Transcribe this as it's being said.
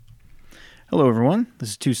Hello, everyone. This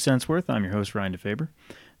is Two Cents Worth. I'm your host, Ryan DeFaber.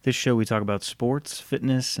 This show, we talk about sports,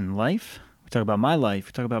 fitness, and life. We talk about my life.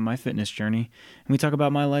 We talk about my fitness journey. And we talk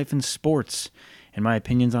about my life in sports and my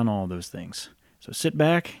opinions on all those things. So sit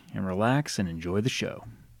back and relax and enjoy the show.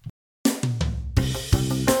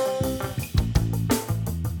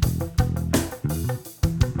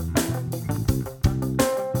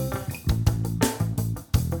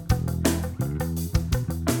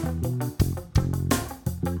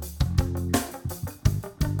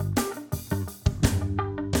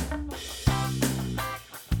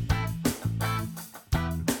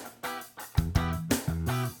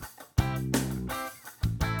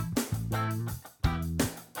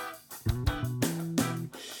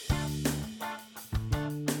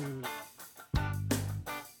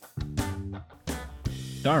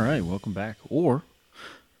 All right, welcome back, or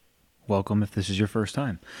welcome if this is your first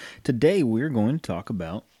time. Today we're going to talk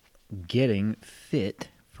about getting fit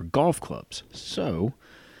for golf clubs. So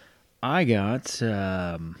I got, it's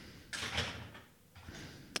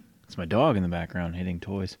my dog in the background hitting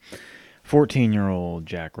toys. 14-year-old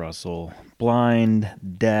Jack Russell, blind,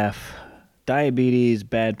 deaf, diabetes,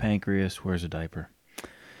 bad pancreas, wears a diaper.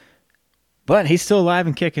 But he's still alive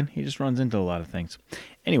and kicking. He just runs into a lot of things.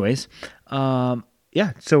 Anyways,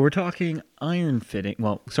 yeah, so we're talking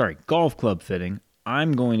golf club fitting.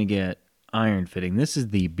 I'm going to get iron fitting. This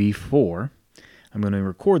is the before. I'm going to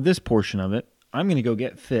record this portion of it. I'm going to go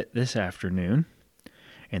get fit this afternoon.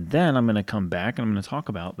 And then I'm going to come back and I'm going to talk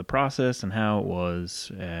about the process and how it was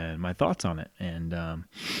and my thoughts on it. And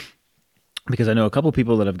because I know a couple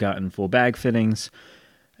people that have gotten full bag fittings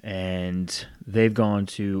and they've gone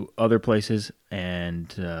to other places,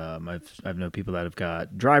 and I've known people that have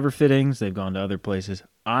got driver fittings. They've gone to other places.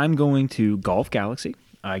 I'm going to Golf Galaxy.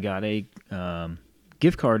 I got a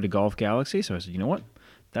gift card to Golf Galaxy, so I said, you know what?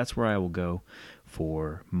 That's where I will go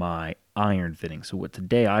for my iron fitting. So what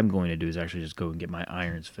today I'm going to do is actually just go and get my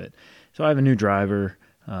irons fit. So I have a new driver.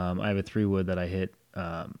 I have a 3-wood that I hit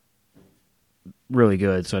really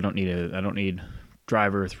good, so I don't need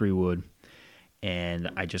driver 3-wood. And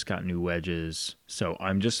I just got new wedges. So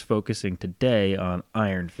I'm just focusing today on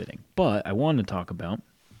iron fitting. But I wanted to talk about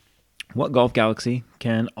what Golf Galaxy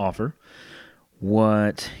can offer,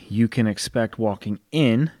 what you can expect walking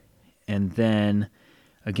in, and then,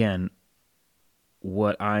 again,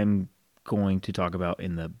 what I'm going to talk about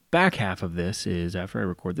in the back half of this is after I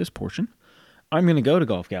record this portion, I'm going to go to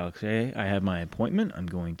Golf Galaxy. I have my appointment. I'm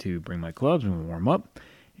going to bring my clubs and warm up.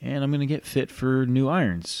 And I'm going to get fit for new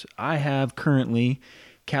irons. I have currently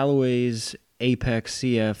Callaway's Apex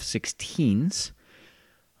CF16s.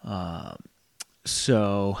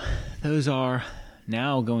 So those are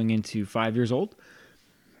now going into 5 years old.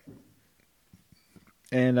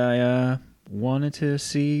 And I wanted to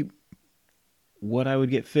see what I would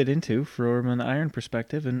get fit into from an iron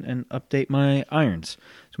perspective and update my irons.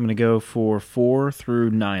 So I'm going to go for 4 through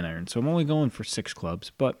 9 irons. So I'm only going for 6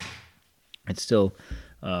 clubs, but it's still...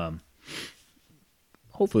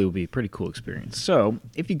 hopefully it will be a pretty cool experience. So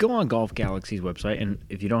if you go on Golf Galaxy's website, and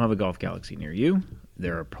if you don't have a Golf Galaxy near you,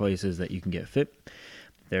 there are places that you can get fit.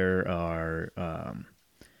 There are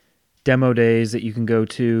demo days that you can go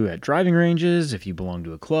to at driving ranges if you belong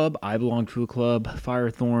to a club. I belong to a club,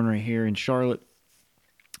 Firethorn right here in Charlotte.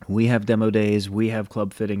 We have demo days. We have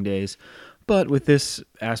club fitting days. But with this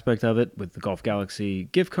aspect of it, with the Golf Galaxy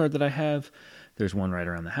gift card that I have, there's one right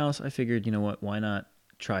around the house. I figured, you know what, why not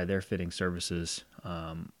try their fitting services,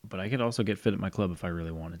 but I could also get fit at my club if I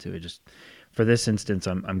really wanted to. It just, for this instance,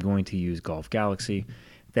 I'm going to use Golf Galaxy.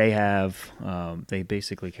 They have, they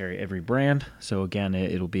basically carry every brand, so again,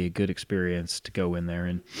 it'll be a good experience to go in there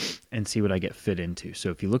and see what I get fit into.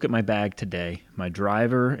 So if you look at my bag today, my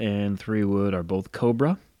driver and 3-wood are both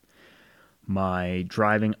Cobra. My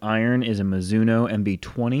driving iron is a Mizuno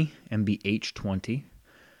MB20, MBH20.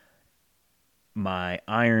 My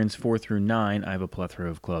irons 4 through 9, I have a plethora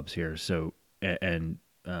of clubs here, so and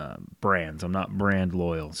brands. I'm not brand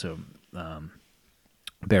loyal, so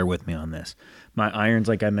bear with me on this. My irons,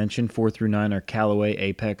 like I mentioned, 4 through 9 are Callaway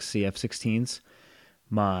Apex CF16s.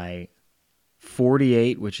 My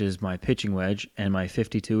 48, which is my pitching wedge, and my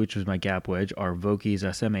 52, which is my gap wedge, are Vokey's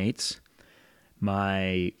SM8s.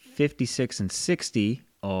 My 56 and 60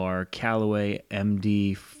 are Callaway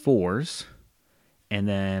MD4s. And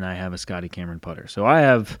then I have a Scotty Cameron putter. So I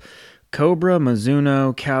have Cobra,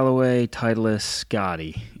 Mizuno, Callaway, Titleist,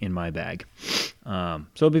 Scotty in my bag. So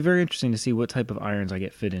it'll be very interesting to see what type of irons I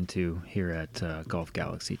get fit into here at Golf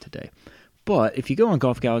Galaxy today. But if you go on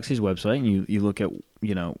Golf Galaxy's website and you look at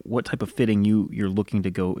what type of fitting you're looking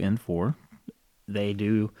to go in for, they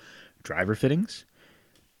do driver fittings,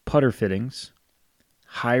 putter fittings,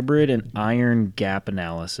 hybrid and iron gap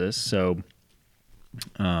analysis. So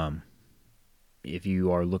if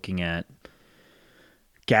you are looking at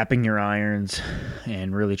gapping your irons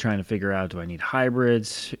and really trying to figure out, do I need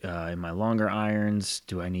hybrids in my longer irons?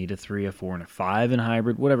 Do I need a 3, a 4, and a 5 in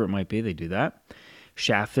hybrid? Whatever it might be, they do that.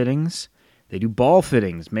 Shaft fittings. They do ball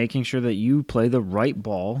fittings, making sure that you play the right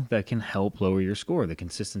ball that can help lower your score, the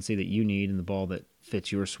consistency that you need in the ball that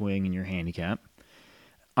fits your swing and your handicap.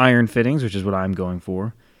 Iron fittings, which is what I'm going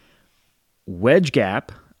for. Wedge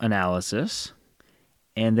gap analysis.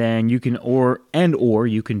 And then you can or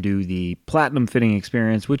you can do the platinum fitting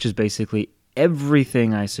experience, which is basically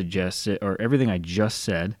everything I suggested or everything I just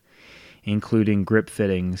said, including grip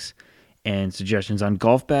fittings and suggestions on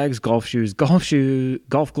golf bags, golf shoes,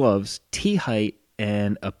 golf gloves, tee height,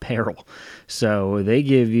 and apparel. So they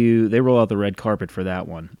roll out the red carpet for that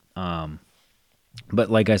one. But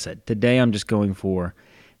like I said, today I'm just going for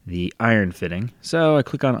the iron fitting. So I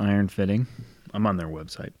click on iron fitting. I'm on their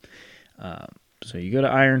website. So you go to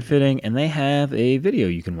iron fitting, and they have a video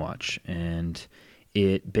you can watch, and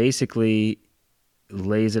it basically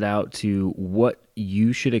lays it out to what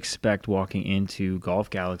you should expect walking into Golf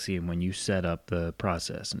Galaxy and when you set up the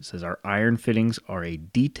process. And it says our iron fittings are a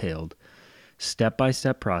detailed,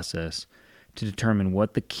 step-by-step process to determine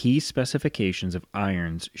what the key specifications of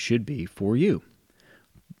irons should be for you.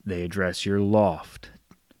 They address your loft,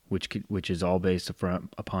 which is all based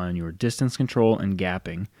upon your distance control and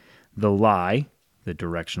gapping, the lie, the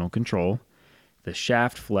directional control, the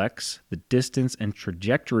shaft flex, the distance and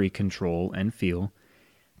trajectory control and feel,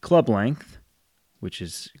 club length, which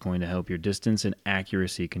is going to help your distance and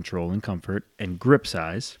accuracy control and comfort, and grip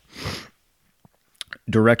size,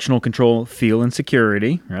 directional control, feel and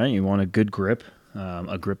security, right? You want a good grip,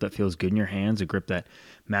 a grip that feels good in your hands, a grip that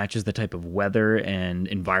matches the type of weather and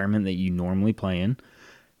environment that you normally play in,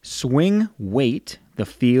 swing weight, the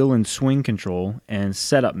feel and swing control, and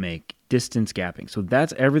setup make, distance gapping. So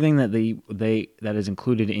that's everything that that is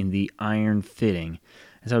included in the iron fitting.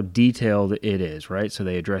 That's how detailed it is, right? So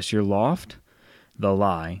they address your loft, the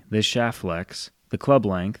lie, the shaft flex, the club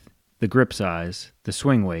length, the grip size, the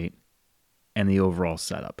swing weight, and the overall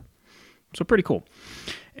setup. So pretty cool.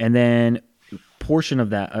 And then portion of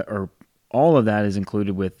that, or all of that, is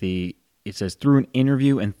included with it says, through an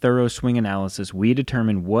interview and thorough swing analysis, we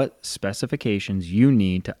determine what specifications you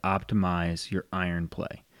need to optimize your iron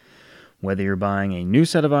play. Whether you're buying a new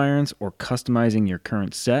set of irons or customizing your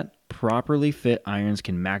current set, properly fit irons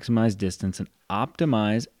can maximize distance and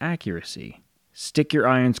optimize accuracy. Stick your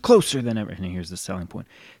irons closer than ever. And here's the selling point.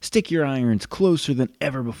 Stick your irons closer than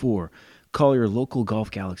ever before. Call your local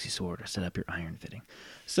Golf Galaxy store to set up your iron fitting.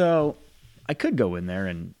 So I could go in there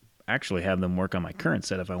and actually have them work on my current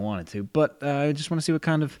set if I wanted to, but I just want to see what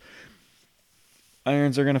kind of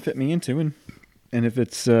irons are going to fit me into, and if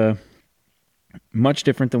it's much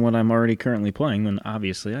different than what I'm already currently playing, then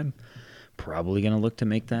obviously I'm probably going to look to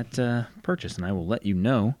make that purchase, and I will let you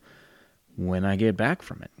know when I get back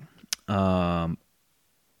from it.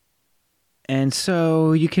 And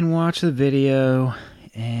so you can watch the video,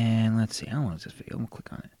 and let's see, how long is this video? I'm going to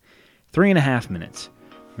click on it. 3.5 minutes.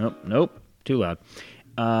 Nope, too loud.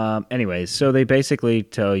 Anyways, so they basically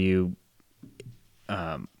tell you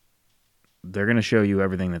they're going to show you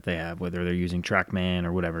everything that they have, whether they're using TrackMan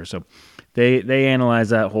or whatever. So they analyze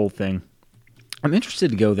that whole thing. I'm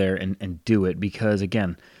interested to go there and do it because,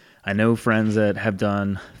 again, I know friends that have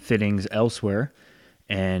done fittings elsewhere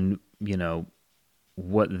and,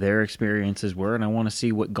 what their experiences were, and I want to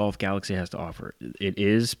see what Golf Galaxy has to offer. It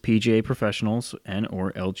is PGA professionals and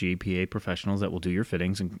or LGPA professionals that will do your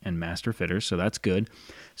fittings and master fitters, so that's good.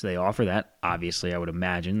 So they offer that. Obviously, I would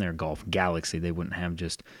imagine they're Golf Galaxy. They wouldn't have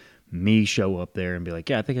just me show up there and be like,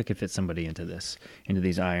 yeah, I think I could fit somebody into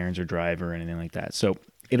these irons or driver or anything like that. So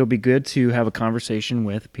it'll be good to have a conversation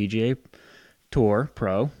with PGA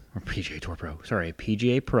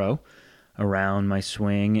Pro around my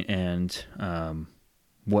swing and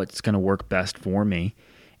what's going to work best for me.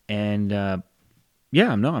 And I'm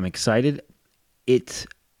excited.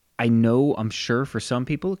 I'm sure for some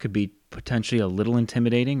people it could be potentially a little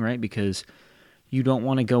intimidating, right? Because you don't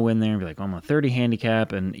want to go in there and be like, I'm a 30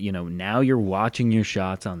 handicap, and now you're watching your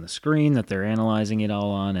shots on the screen that they're analyzing it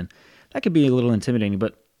all on, and that could be a little intimidating.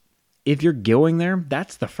 But if you're going there,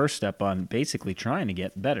 that's the first step on basically trying to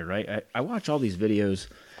get better, right? I watch all these videos,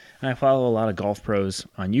 and I follow a lot of golf pros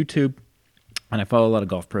on YouTube, and I follow a lot of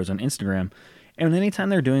golf pros on Instagram. And anytime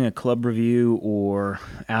they're doing a club review or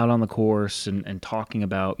out on the course and talking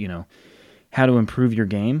about, how to improve your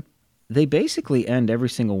game, they basically end every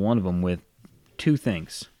single one of them with two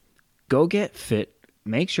things. Go get fit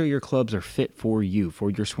make sure your clubs are fit for you, for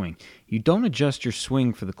your swing. You don't adjust your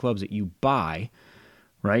swing for the clubs that you buy,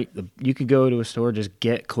 right? You could go to a store, just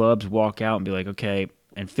get clubs, walk out and be like, okay,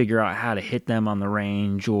 and figure out how to hit them on the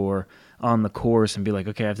range or on the course and be like,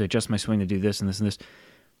 okay, I have to adjust my swing to do this and this and this.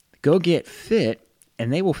 Go get fit,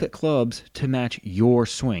 and they will fit clubs to match your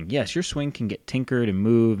swing. Yes, your swing can get tinkered and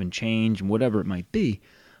move and change and whatever it might be,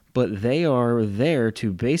 but they are there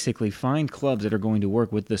to basically find clubs that are going to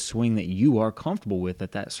work with the swing that you are comfortable with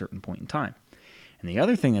at that certain point in time. And the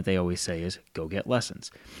other thing that they always say is go get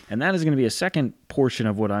lessons. And that is going to be a second portion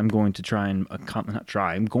of what I'm going to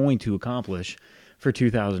I'm going to accomplish for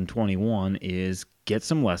 2021 is get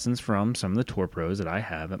some lessons from some of the tour pros that I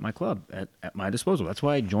have at my club, at my disposal. That's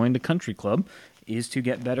why I joined a country club, is to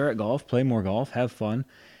get better at golf, play more golf, have fun.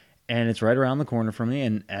 And it's right around the corner from me,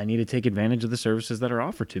 and I need to take advantage of the services that are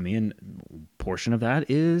offered to me. And a portion of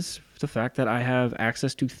that is the fact that I have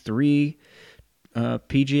access to 3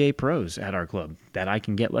 PGA pros at our club that I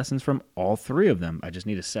can get lessons from, all 3 of them. I just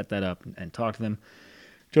need to set that up and talk to them.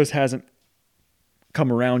 Just hasn't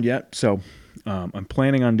come around yet, so I'm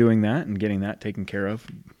planning on doing that and getting that taken care of.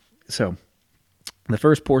 So the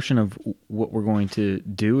first portion of what we're going to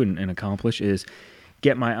do and accomplish is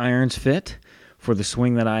get my irons fit for the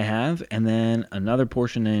swing that I have, and then another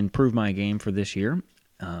portion to improve my game for this year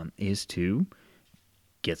is to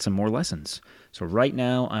get some more lessons. So right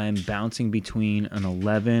now I'm bouncing between an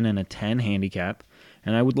 11 and a 10 handicap,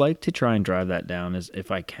 and I would like to try and drive that down, as if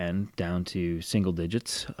I can, down to single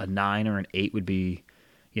digits. A 9 or an 8 would be,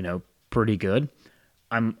 pretty good.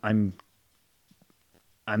 I'm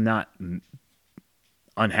not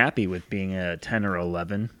unhappy with being a 10 or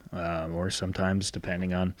 11, or sometimes,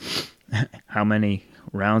 depending on how many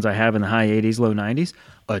rounds I have in the high 80s, low 90s,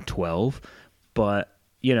 a 12. But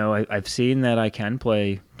I've seen that I can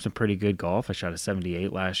play some pretty good golf. I shot a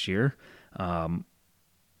 78 last year. So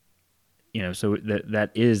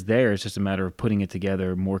that is there. It's just a matter of putting it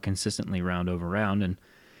together more consistently round over round. And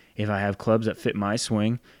if I have clubs that fit my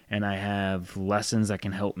swing and I have lessons that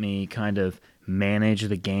can help me kind of manage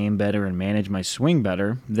the game better and manage my swing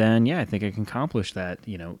better, then I think I can accomplish that,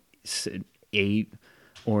 8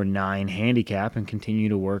 or 9 handicap and continue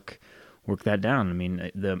to work that down. I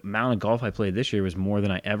mean, the amount of golf I played this year was more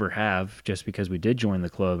than I ever have, just because we did join the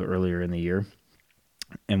club earlier in the year,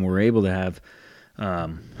 and we're able to have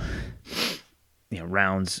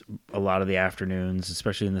rounds a lot of the afternoons,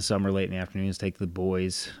 especially in the summer, late in the afternoons, take the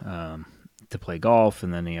boys to play golf,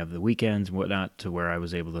 and then you have the weekends and whatnot, to where I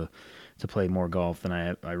was able to play more golf than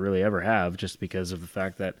I really ever have, just because of the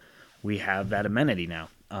fact that we have that amenity now.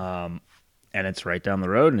 And it's right down the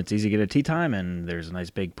road, and it's easy to get a tee time, and there's a nice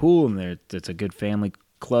big pool, and it's a good family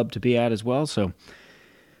club to be at as well. So,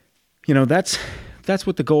 that's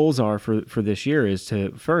what the goals are for this year, is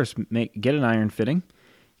to first get an iron fitting,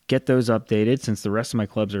 get those updated, since the rest of my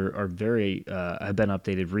clubs are very have been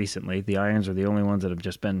updated recently. The irons are the only ones that have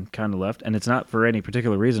just been kind of left, and it's not for any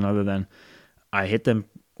particular reason other than I hit them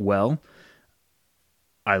well.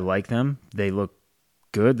 I like them. They look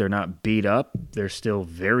good. They're not beat up. They're still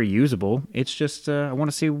very usable. It's just I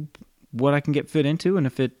want to see what I can get fit into, and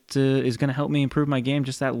if it is going to help me improve my game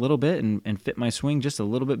just that little bit and fit my swing just a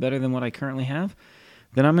little bit better than what I currently have,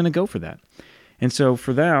 then I'm going to go for that. And so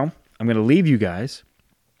for now, I'm going to leave you guys.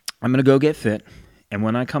 I'm going to go get fit, and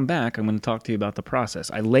when I come back, I'm going to talk to you about the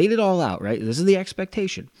process. I laid it all out, right? This is the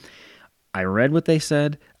expectation. I read what they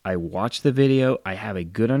said. I watched the video. I have a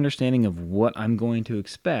good understanding of what I'm going to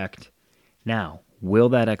expect. Now, will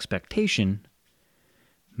that expectation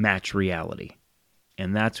match reality?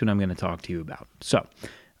 And that's what I'm going to talk to you about. So,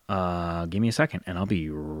 give me a second, and I'll be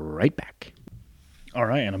right back. All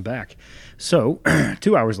right, and I'm back. So,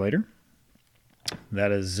 2 hours later,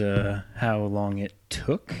 that is how long it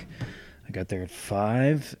took. I got there at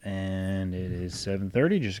 5, and it is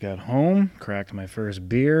 7:30. Just got home, cracked my first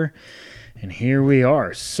beer, and here we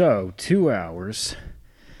are. So, 2 hours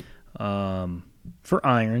for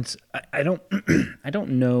irons. I don't I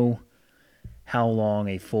don't know how long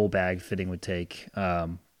a full bag fitting would take,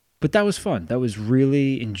 but that was fun. That was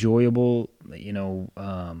really enjoyable.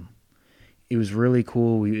 It was really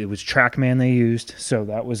cool. It was TrackMan they used, so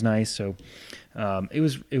that was nice. So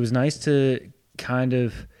it was nice to kind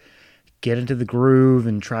of get into the groove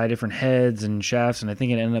and try different heads and shafts, and I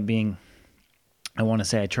think it ended up being, I want to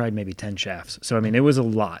say I tried maybe 10 shafts. So, I mean, it was a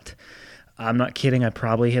lot. I'm not kidding. I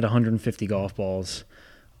probably hit 150 golf balls,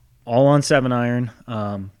 all on 7-iron,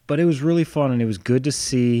 but it was really fun, and it was good to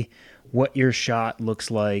see what your shot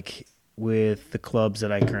looks like with the clubs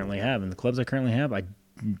that I currently have. And the clubs I currently have, I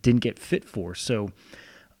didn't get fit for. So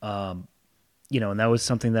and that was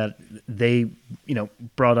something that they,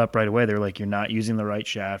 brought up right away. They're like, you're not using the right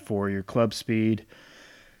shaft for your club speed.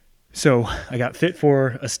 So I got fit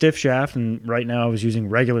for a stiff shaft, and right now I was using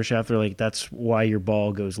regular shaft. They're like, that's why your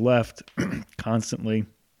ball goes left constantly,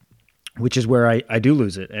 which is where I do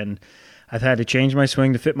lose it. And I've had to change my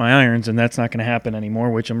swing to fit my irons, and that's not going to happen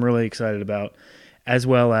anymore, which I'm really excited about, as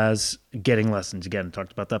well as getting lessons. Again, I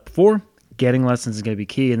talked about that before. Getting lessons is going to be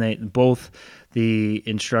key, and both the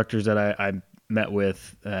instructors that I met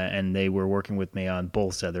with and they were working with me on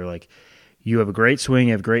both said, they're like, you have a great swing,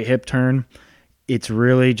 you have a great hip turn. It's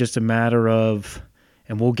really just a matter of,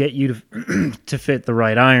 and we'll get you to to fit the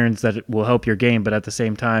right irons that will help your game, but at the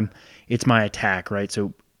same time, it's my attack, right?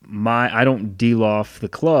 So I don't deal off the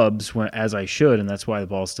clubs as I should, and that's why the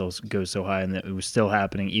ball still goes so high, and it was still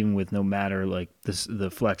happening even with no matter like the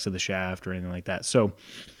flex of the shaft or anything like that. So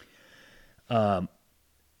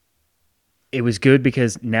it was good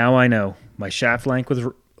because now I know my shaft length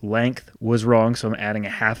was wrong, so I'm adding a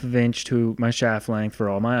half of inch to my shaft length for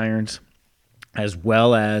all my irons, as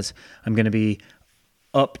well as I'm going to be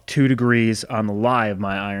up 2 degrees on the lie of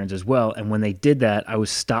my irons as well. And when they did that, I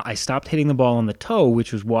stopped hitting the ball on the toe,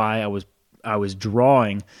 which was why I was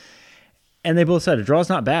drawing. And they both said a draw's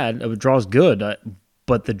not bad, a draw's good,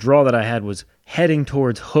 but the draw that I had was heading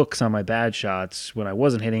towards hooks on my bad shots when I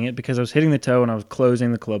wasn't hitting it because I was hitting the toe and I was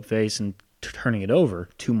closing the club face and turning it over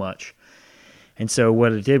too much. And so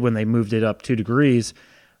what it did when they moved it up 2 degrees,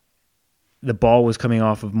 the ball was coming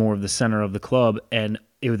off of more of the center of the club, and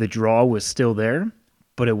the draw was still there,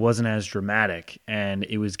 but it wasn't as dramatic, and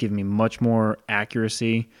it was giving me much more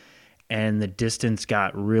accuracy, and the distance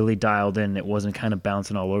got really dialed in. It wasn't kind of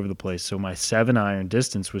bouncing all over the place. So my 7-iron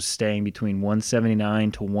distance was staying between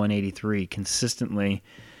 179 to 183 consistently,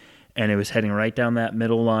 and it was heading right down that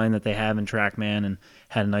middle line that they have in TrackMan and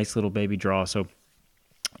had a nice little baby draw. So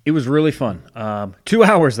it was really fun. 2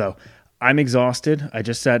 hours, though. I'm exhausted. I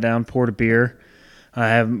just sat down, poured a beer.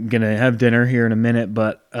 I'm going to have dinner here in a minute,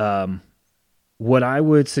 but what I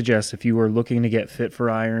would suggest if you were looking to get fit for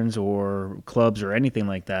irons or clubs or anything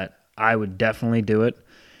like that, I would definitely do it.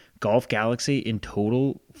 Golf Galaxy in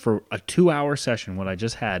total for a 2-hour session, what I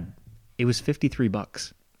just had, it was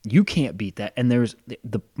 $53. You can't beat that. And there's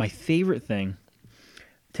my favorite thing,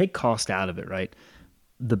 take cost out of it, right?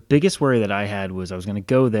 The biggest worry that I had was I was going to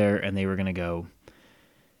go there and they were going to go,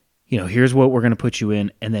 here's what we're going to put you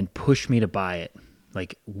in, and then push me to buy it.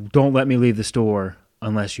 Like, don't let me leave the store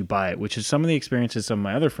unless you buy it, which is some of the experiences some of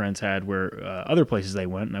my other friends had where other places they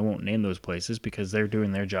went, and I won't name those places because they're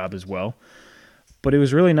doing their job as well. But it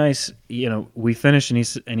was really nice. We finished,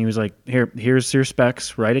 and he was like, here's your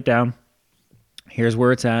specs, write it down. Here's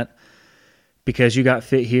where it's at. Because you got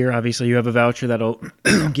fit here, obviously you have a voucher that'll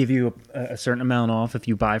give you a certain amount off if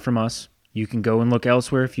you buy from us. You can go and look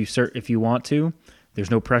elsewhere if you want to. There's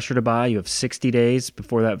no pressure to buy. You have 60 days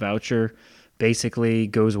before that voucher basically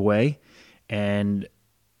goes away. And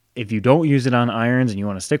if you don't use it on irons and you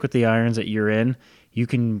want to stick with the irons that you're in, you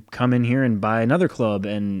can come in here and buy another club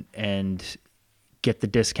and get the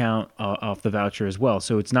discount off the voucher as well.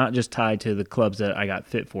 So it's not just tied to the clubs that I got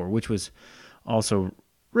fit for, which was also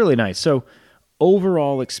really nice. So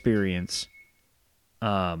overall experience,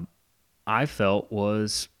 I felt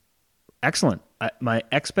was excellent. My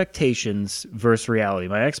expectations versus reality.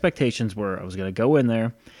 My expectations were I was going to go in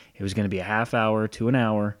there. It was going to be a half hour to an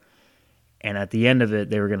hour. And at the end of it,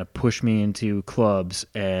 they were going to push me into clubs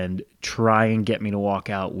and try and get me to walk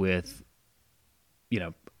out with,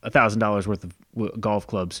 $1,000 worth of golf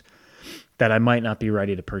clubs that I might not be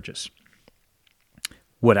ready to purchase.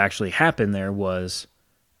 What actually happened there was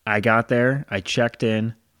I got there, I checked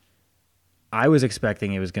in. I was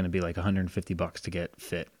expecting it was going to be like $150 to get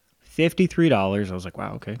fit. $53. I was like,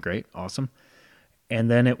 wow, okay, great, awesome. And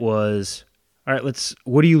then it was, all right,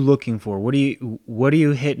 what are you looking for? What do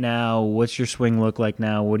you hit now? What's your swing look like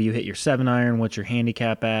now? What do you hit your 7-iron? What's your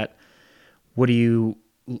handicap at? What do you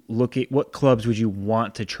look at? What clubs would you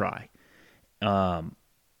want to try? And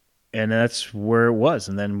that's where it was.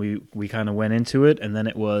 And then we kind of went into it, and then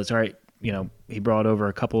it was, all right, he brought over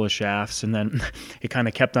a couple of shafts, and then it kind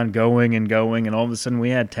of kept on going, and all of a sudden we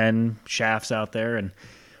had 10 shafts out there, and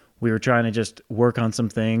we were trying to just work on some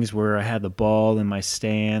things where I had the ball in my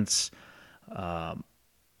stance,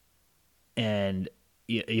 and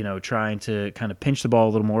trying to kind of pinch the ball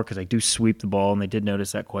a little more because I do sweep the ball, and they did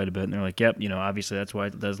notice that quite a bit. And they're like, yep, obviously that's why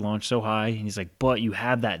it does launch so high. And he's like, but you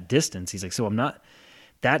have that distance. He's like, so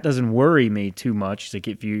that doesn't worry me too much. He's like,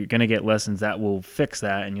 if you're going to get lessons, that will fix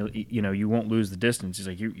that, and you won't lose the distance. He's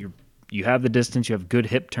like, you have the distance, you have good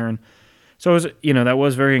hip turn. So it was, that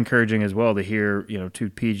was very encouraging as well to hear, two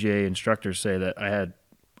PGA instructors say that I had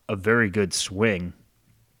a very good swing,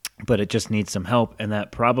 but it just needs some help. And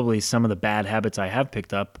that probably some of the bad habits I have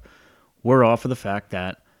picked up were off of the fact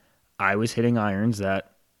that I was hitting irons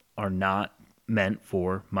that are not meant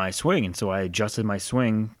for my swing. And so I adjusted my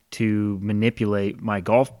swing to manipulate my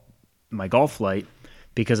golf flight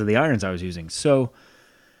because of the irons I was using. So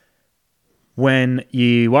when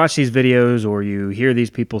you watch these videos or you hear these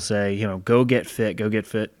people say, go get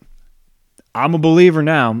fit, I'm a believer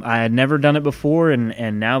now. I had never done it before,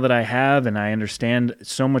 and now that I have, and I understand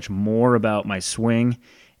so much more about my swing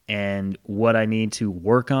and what I need to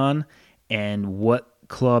work on and what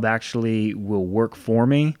club actually will work for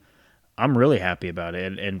me, I'm really happy about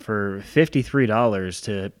it. And for $53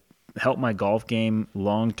 to help my golf game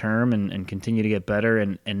long term and continue to get better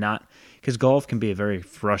and not, because golf can be a very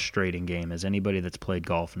frustrating game, as anybody that's played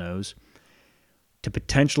golf knows. To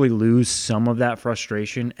potentially lose some of that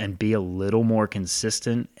frustration and be a little more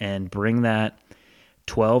consistent and bring that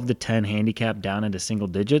 12 to 10 handicap down into single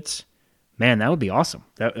digits, man, that would be awesome.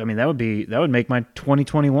 That would make my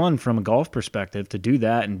 2021 from a golf perspective. To do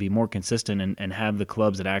that and be more consistent and have the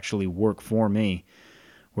clubs that actually work for me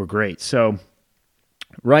were great. So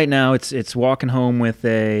right now it's walking home with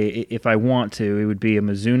if I want to, it would be a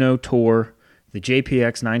Mizuno Tour, the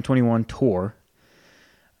JPX 921 Tour.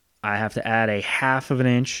 I have to add a 1/2 of an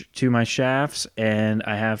inch to my shafts, and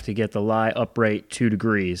I have to get the lie upright 2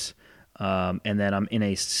 degrees. And then I'm in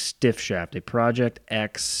a stiff shaft, a Project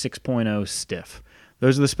X 6.0 stiff.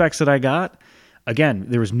 Those are the specs that I got. Again,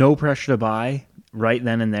 there was no pressure to buy right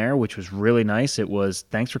then and there, which was really nice. It was,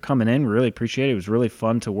 thanks for coming in. Really appreciate it. It was really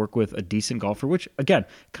fun to work with a decent golfer, which, again,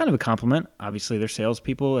 kind of a compliment. Obviously, they're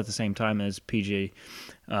salespeople at the same time as PGA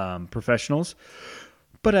professionals.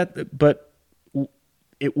 But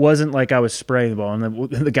it wasn't like I was spraying the ball.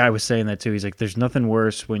 And the guy was saying that too. He's like, there's nothing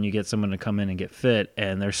worse when you get someone to come in and get fit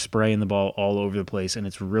and they're spraying the ball all over the place. And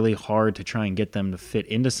it's really hard to try and get them to fit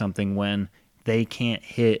into something when they can't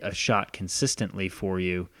hit a shot consistently for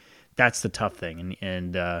you. That's the tough thing.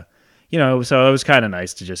 And so it was kind of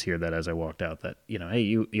nice to just hear that as I walked out that, hey,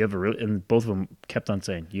 you have a really, and both of them kept on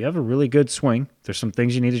saying, you have a really good swing. There's some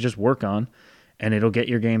things you need to just work on and it'll get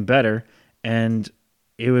your game better. And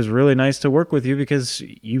it was really nice to work with you because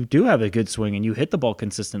you do have a good swing and you hit the ball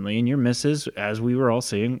consistently, and your misses, as we were all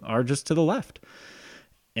seeing, are just to the left.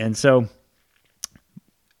 And so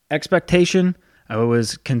expectation, I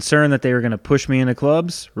was concerned that they were going to push me into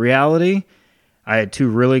clubs. Reality, I had 2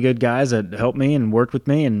 really good guys that helped me and worked with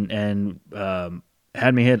me and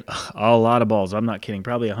had me hit a lot of balls. I'm not kidding,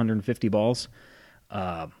 probably 150 balls.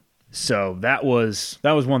 So that was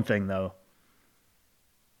one thing, though.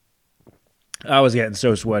 I was getting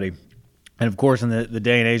so sweaty. And, of course, in the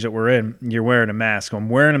day and age that we're in, you're wearing a mask. I'm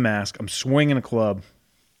wearing a mask. I'm swinging a club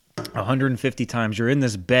 150 times. You're in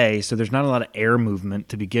this bay, so there's not a lot of air movement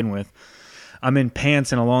to begin with. I'm in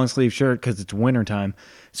pants and a long-sleeve shirt because it's wintertime.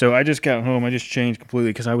 So I just got home. I just changed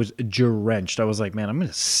completely because I was drenched. I was like, man, I'm going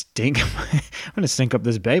to stink. I'm going to stink up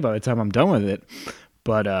this bay by the time I'm done with it.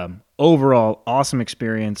 But overall, awesome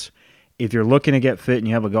experience. If you're looking to get fit and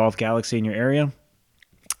you have a Golf Galaxy in your area,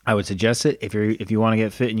 I would suggest it. If you want to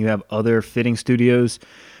get fit and you have other fitting studios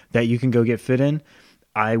that you can go get fit in,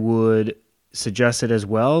 I would suggest it as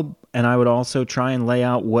well. And I would also try and lay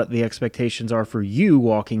out what the expectations are for you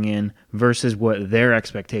walking in versus what their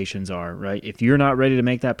expectations are, right? If you're not ready to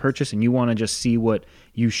make that purchase and you want to just see what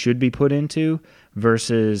you should be put into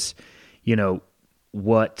versus,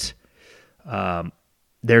 what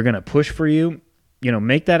they're going to push for you,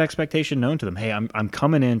 make that expectation known to them. Hey, I'm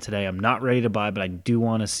coming in today. I'm not ready to buy, but I do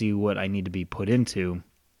want to see what I need to be put into.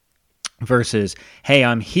 Versus, hey,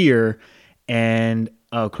 I'm here, and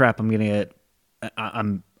oh crap,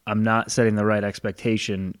 I'm not setting the right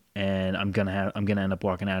expectation, and I'm gonna end up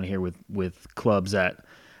walking out of here with clubs that,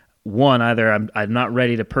 one, either I'm not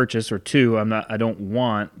ready to purchase, or 2, I don't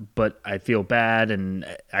want, but I feel bad and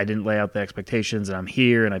I didn't lay out the expectations, and I'm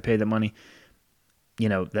here and I paid the money.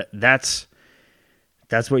 That's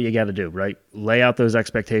what you got to do, right? Lay out those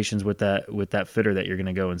expectations with that fitter that you're going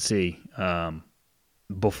to go and see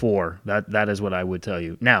before. That is what I would tell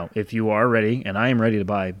you. Now, if you are ready, and I am ready to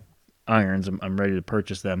buy irons, I'm ready to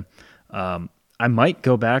purchase them, I might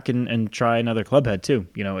go back and try another club head too.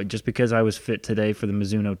 Just because I was fit today for the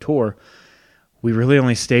Mizuno Tour, we really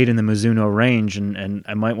only stayed in the Mizuno range, and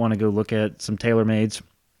I might want to go look at some TaylorMades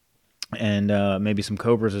and maybe some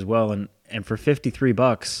Cobras as well. And for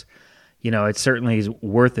 $53, it certainly is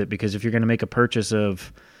worth it, because if you're going to make a purchase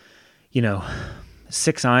of,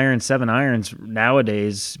 6 irons, 7 irons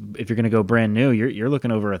nowadays, if you're going to go brand new, you're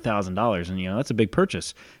looking over $1,000, and that's a big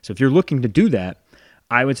purchase. So if you're looking to do that,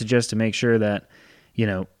 I would suggest to make sure that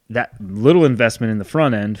that little investment in the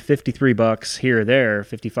front end, $53 here or there,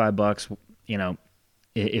 $55,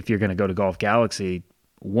 if you're going to go to Golf Galaxy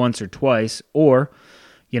once or twice, or,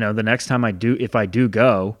 the next time if I do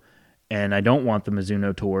go and I don't want the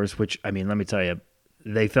Mizuno tours, which, let me tell you,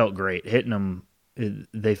 they felt great. Hitting them,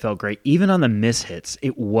 they felt great. Even on the mishits,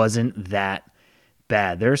 it wasn't that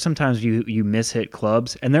bad. There are sometimes you mishit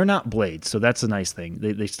clubs, and they're not blades, so that's a nice thing.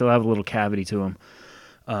 They still have a little cavity to them.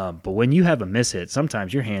 But when you have a mishit,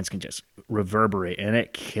 sometimes your hands can just reverberate, and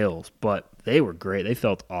it kills. But they were great. They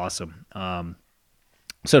felt awesome.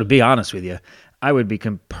 So to be honest with you, I would be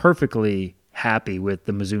perfectly happy with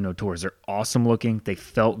the Mizuno tours. They're awesome looking. They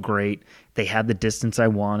felt great. They had the distance I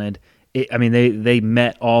wanted. They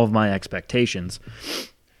met all of my expectations.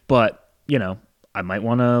 But, I might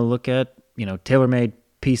want to look at, TaylorMade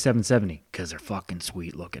P770 because they're fucking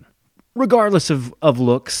sweet looking. Regardless of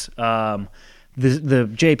looks, the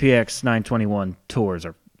JPX 921 tours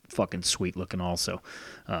are fucking sweet looking also.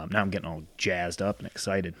 Now I'm getting all jazzed up and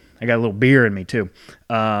excited. I got a little beer in me too.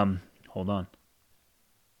 Hold on.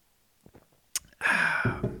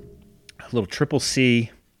 A little Triple C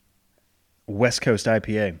West Coast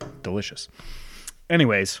IPA. Delicious.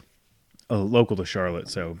 Anyways, local to Charlotte.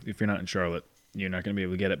 So if you're not in Charlotte, you're not going to be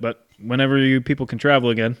able to get it. But whenever you people can travel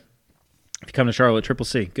again, if you come to Charlotte, Triple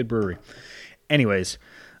C, good brewery. Anyways,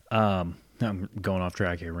 I'm going off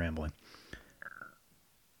track here, rambling.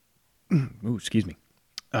 Ooh, excuse me.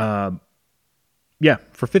 For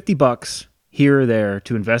 $50 here or there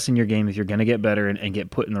to invest in your game if you're going to get better and get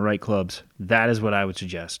put in the right clubs, that is what I would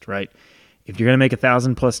suggest, right? If you're going to make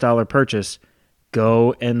 $1,000+ purchase,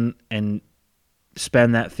 go and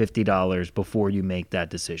spend that $50 before you make that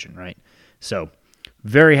decision, right? So,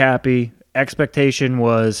 very happy. Expectation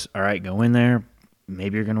was, all right, go in there.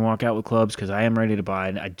 Maybe you're going to walk out with clubs because I am ready to buy.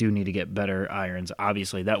 I do need to get better irons.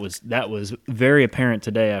 Obviously, that was very apparent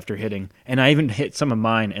today after hitting. And I even hit some of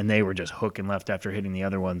mine, and they were just hook and left after hitting the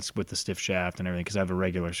other ones with the stiff shaft and everything because I have a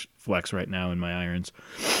regular flex right now in my irons.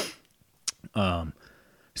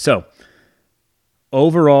 So,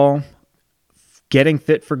 overall, getting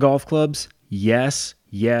fit for golf clubs, yes.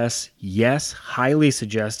 Highly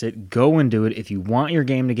suggest it. Go and do it. If you want your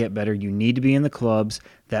game to get better, you need to be in the clubs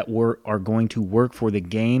that are going to work for the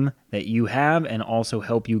game that you have and also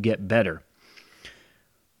help you get better.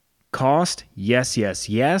 Cost, yes.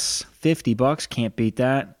 $50, can't beat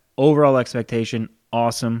that. Overall expectation,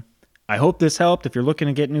 awesome. I hope this helped. If you're looking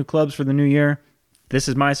to get new clubs for the new year, this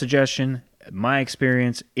is my suggestion, my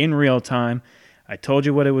experience in real time. I told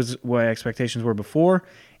you what expectations were before.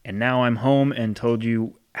 And now I'm home and told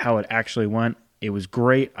you how it actually went. It was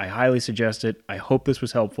great. I highly suggest it. I hope this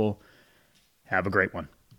was helpful. Have a great one.